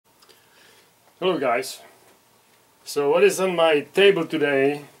Hello guys. So what is on my table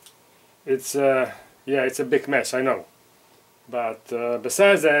today? It's it's a big mess, I know. But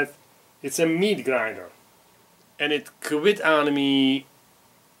besides that, it's a meat grinder, and it quit on me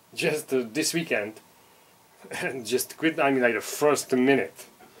just this weekend, and just quit on me like the first minute.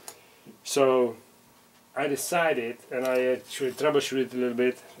 So I decided, and I actually troubleshoot it a little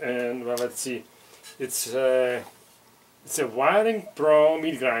bit, and well, let's see. It's a Wiring Pro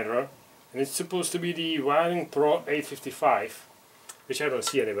meat grinder. And it's supposed to be the Wiring Pro 855, which I don't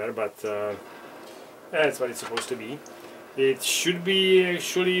see anywhere, but that's what it's supposed to be. It should be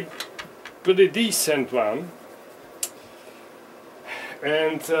actually pretty decent one,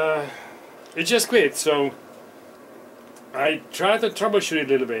 and it just quit. So I tried to troubleshoot it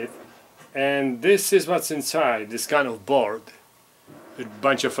a little bit, and this is what's inside this kind of board, a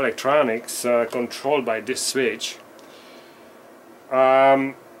bunch of electronics controlled by this switch.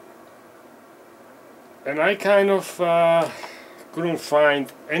 And I kind of couldn't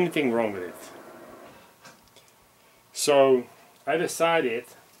find anything wrong with it. So I decided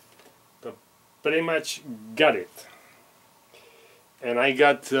to pretty much gut it. And I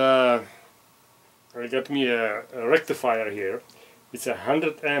got me a rectifier here. It's a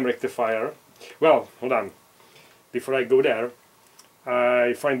 100 amp rectifier. Well, hold on. Before I go there,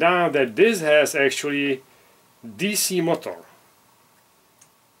 I find out that this has actually DC motor.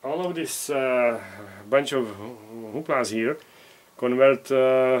 All of this bunch of hooplas here convert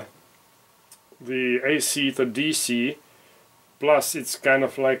the AC to DC, plus it's kind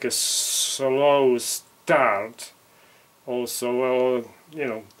of like a slow start also. Well, you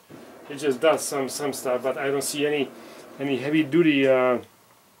know, it just does some stuff, but I don't see any heavy duty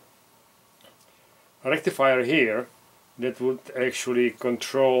rectifier here that would actually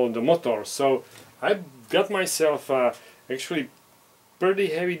control the motor. So I got myself actually pretty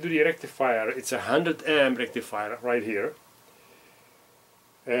heavy duty rectifier. It's a 100 amp rectifier right here,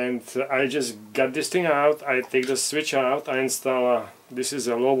 and I just got this thing out. I take the switch out, I install this is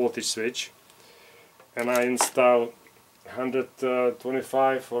a low voltage switch, and I install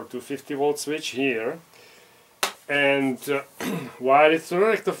 125 or 250 volt switch here, and wire it to the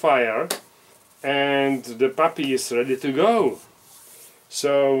rectifier, and the puppy is ready to go.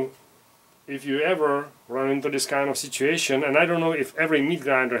 So if you ever run into this kind of situation, and I don't know if every meat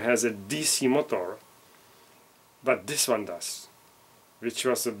grinder has a DC motor, but this one does, which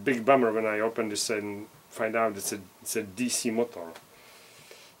was a big bummer when I opened this and find out it's a DC motor.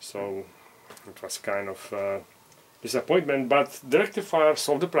 So it was kind of disappointment, but the rectifier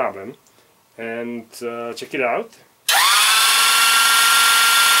solved the problem, and check it out.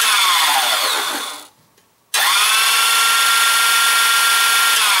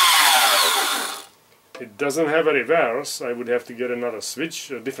 It doesn't have a reverse. I would have to get another switch,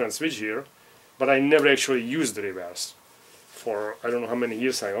 a different switch here, but I never actually used the reverse for I don't know how many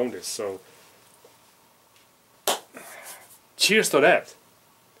years I own this. So cheers to that.